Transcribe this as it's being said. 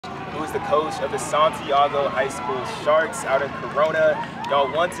who is the coach of the Santiago High School Sharks out in Corona.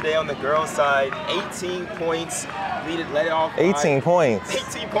 Y'all won today on the girls' side, 18 points. Led it off 18 points.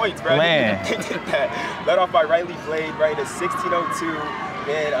 18 points, bro. Man. They did that. Led off by Riley Blade, right at 16:02.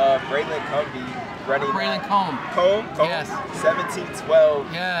 Then Braylon Cumbie running. Braylon Combe. Combe? Yes.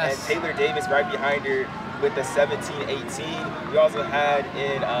 17:12. Yes. And Taylor Davis right behind her with the 17:18. We also had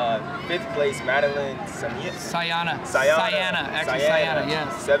in 5th place Madeline Sayana,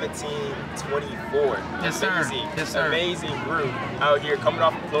 yes. 17:24. Yes, sir. Amazing. Yes, sir. Amazing group out here coming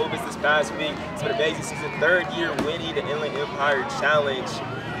off of Clovis this past week. It's been amazing season. 3rd year winning the Inland Empire Challenge.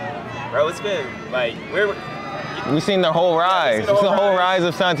 Bro, it's been like, we've seen the whole rise. We've seen the whole rise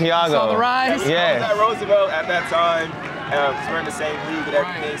of Santiago. Saw the rise? Yes. I was at Roosevelt at that time. We're in the same league and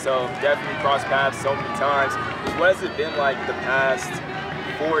everything, so definitely crossed paths so many times. What has it been like the past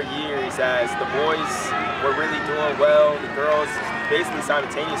 4 years as the boys were really doing well, the girls basically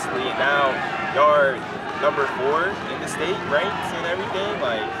simultaneously, and now y'all are number 4 in the state ranks and everything?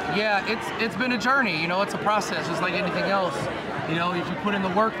 Like, yeah, it's been a journey. You know, it's a process, just like anything else. You know, if you put in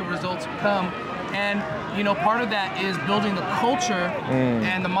the work, the results will come. And, you know, part of that is building the culture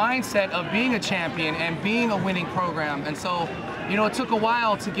and the mindset of being a champion and being a winning program. And so, you know, it took a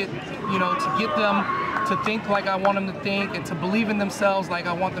while to get them to think like I want them to think and to believe in themselves like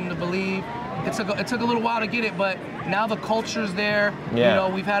I want them to believe. It took a little while to get it, but now the culture's there. Yeah. You know,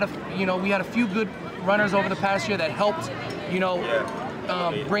 we had a few good runners over the past year that helped, you know,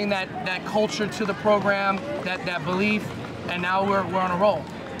 bring that culture to the program, that belief, and now we're on a roll.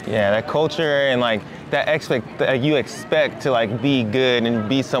 Yeah, that culture and like that you expect to like be good and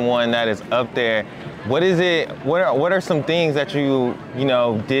be someone that is up there. What is it? What are some things that you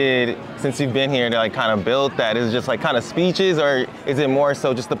did since you've been here to like kind of build that? Is it just like kind of speeches, or is it more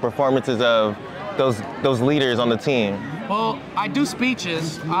so just the performances of those leaders on the team? Well, I do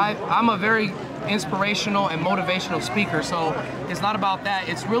speeches. I'm a very inspirational and motivational speaker, so it's not about that.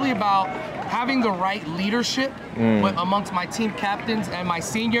 It's really about having the right leadership amongst my team captains and my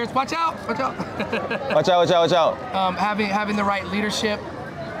seniors. Watch out! Watch out! Watch out! Watch out! Watch out! Having the right leadership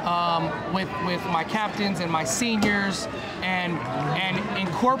with my captains and my seniors, and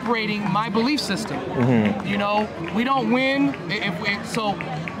incorporating my belief system. You know, we don't win so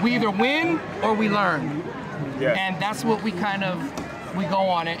we either win or we learn. Yeah. And that's what we go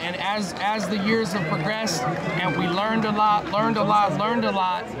on. And as the years have progressed, and we learned a lot,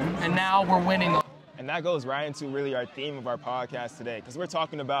 and now we're winning. And that goes right into really our theme of our podcast today, because we're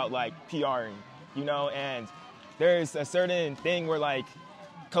talking about like PRing, you know, and there's a certain thing where like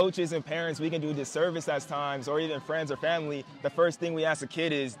coaches and parents, we can do disservice at times, or even friends or family. The first thing we ask a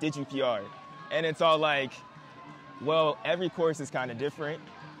kid is, did you PR? And it's all like, well, every course is kind of different.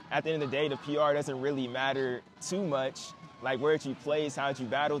 At the end of the day, the PR doesn't really matter too much. Like, where did you place, how did you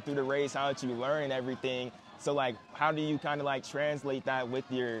battle through the race, how did you learn and everything. So like, how do you kind of like translate that with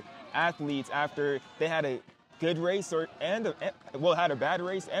your athletes after they had a good race had a bad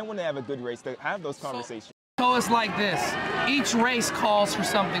race, and when they have a good race, to have those conversations? So it's like this. Each race calls for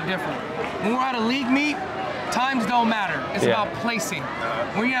something different. When we're at a league meet, times don't matter. It's about placing.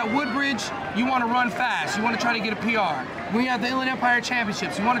 When you're at Woodbridge, you want to run fast. You want to try to get a PR. When you're at the Inland Empire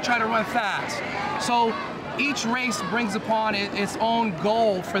Championships, you want to try to run fast. So each race brings upon its own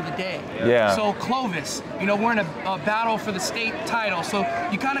goal for the day. Yeah. So Clovis, you know, we're in a battle for the state title. So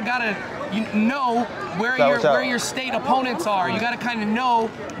you kind of gotta know where your state opponents are. You gotta kind of know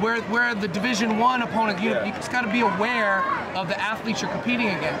where the Division I opponent. You just gotta be aware of the athletes you're competing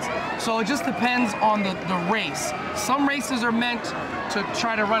against. So it just depends on the race. Some races are meant to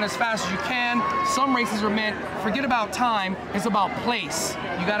try to run as fast as you can. Some races are meant, forget about time, it's about place.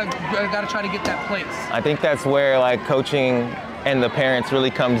 You gotta try to get that place. I think that's where like coaching and the parents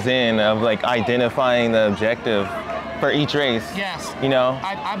really comes in, of like identifying the objective for each race. Yes. You know?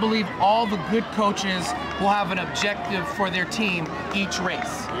 I believe all the good coaches will have an objective for their team each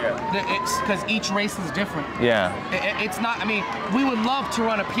race. Yeah. It's because each race is different. Yeah. It's not, I mean, we would love to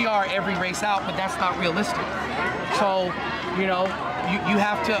run a PR every race out, but that's not realistic. So, you know, you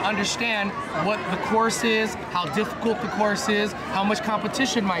have to understand what the course is, how difficult the course is, how much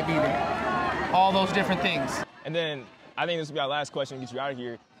competition might be there. All those different things. And then, I think this will be our last question to get you out of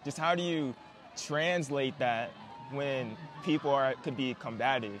here. Just how do you translate that when people could be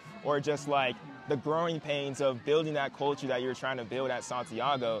combative, or just like the growing pains of building that culture that you're trying to build at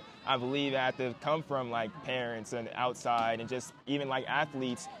Santiago? I believe that to come from like parents and outside, and just even like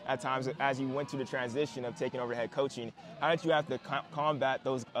athletes at times as you went through the transition of taking over head coaching. How did you have to combat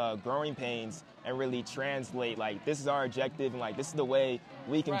those growing pains and really translate like, this is our objective and like this is the way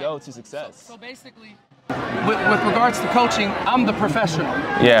we can go to success? So basically, With regards to coaching, I'm the professional.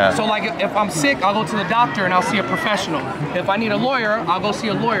 Yeah. So like if I'm sick, I'll go to the doctor and I'll see a professional. If I need a lawyer, I'll go see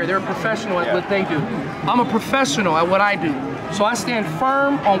a lawyer. They're a professional at what they do. I'm a professional at what I do. So I stand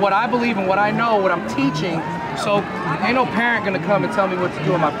firm on what I believe and what I know, what I'm teaching. So ain't no parent gonna come and tell me what to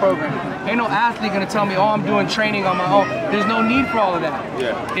do in my program. Ain't no athlete gonna tell me, oh, I'm doing training on my own. There's no need for all of that.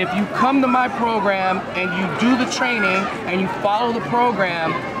 Yeah. If you come to my program and you do the training and you follow the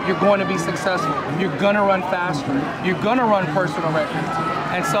program, you're going to be successful. You're gonna run faster. You're gonna run personal records.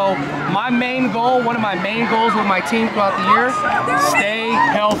 And so my main goal, one of my main goals with my team throughout the year, stay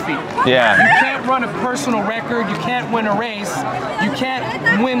healthy. Yeah. You can't run a personal record, you can't win a race, you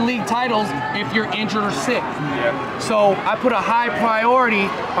can't win league titles if you're injured or sick. Yeah. So I put a high priority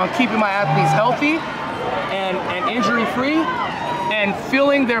on keeping my athletes healthy and injury-free and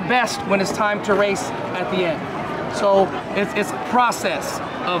feeling their best when it's time to race at the end. So it's a process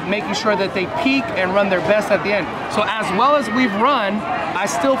of making sure that they peak and run their best at the end. So as well as we've run, I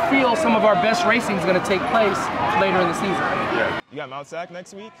still feel some of our best racing is going to take place later in the season. Yeah. You got Mount Sac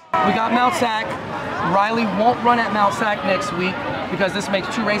next week? We got Mount Sac. Riley won't run at Mount Sac next week because this makes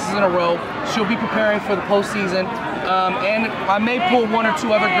 2 races in a row. She'll be preparing for the postseason. And I may pull 1 or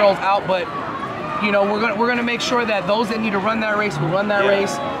 2 other girls out, but you know, we're gonna make sure that those that need to run that race will run that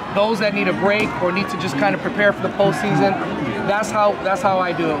race. Those that need a break or need to just kind of prepare for the postseason, that's how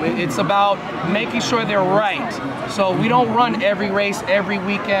I do it. It's about making sure they're right. So we don't run every race every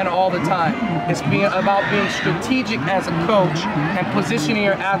weekend all the time. It's about being strategic as a coach and positioning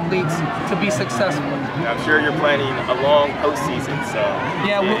your athletes to be successful. I'm sure you're planning a long postseason, so.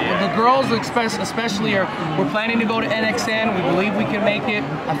 Yeah, the girls especially we're planning to go to NXN. We believe we can make it.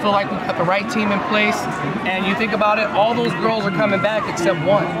 I feel like we've got the right team in place. And you think about it, all those girls are coming back except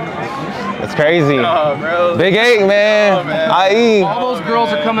 1. That's crazy. Oh, bro. Big 8, man. Oh, man. IE. All those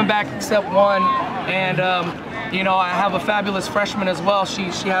girls are coming back except 1. And you know, I have a fabulous freshman as well. She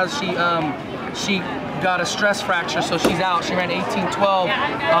got a stress fracture, so she's out. She ran 18:12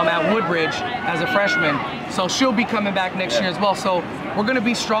 at Woodbridge as a freshman, so she'll be coming back next year as well. So we're going to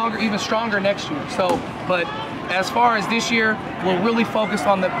be stronger, even stronger next year. So, but as far as this year, we're really focused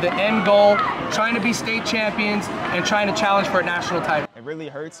on the end goal, trying to be state champions and trying to challenge for a national title. It really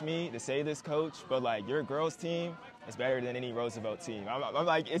hurts me to say this, Coach, but like your girls' team is better than any Roosevelt team. I'm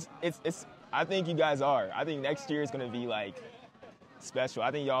like, it's. I think you guys are. I think next year is going to be like special.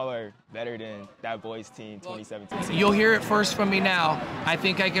 I think y'all are better than that boys team 2017. You'll hear it first from me now. I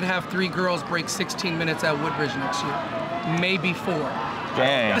think I could have 3 girls break 16 minutes at Woodbridge next year, maybe 4.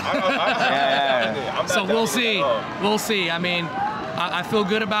 Damn. Yeah. So we'll see. We'll see. I mean, I feel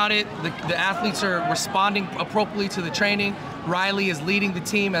good about it. The athletes are responding appropriately to the training. Riley is leading the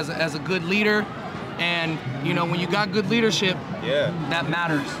team as a good leader. And, you know, when you got good leadership, that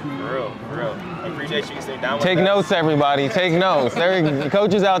matters. For real, for real. I appreciate you sitting down with us. Take notes, everybody. Take notes. There,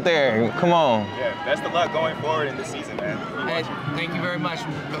 coaches out there, come on. Yeah, best of luck going forward in this season, man. Hey, thank you very much.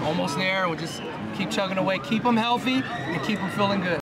 We're almost there. We'll just keep chugging away. Keep them healthy and keep them feeling good.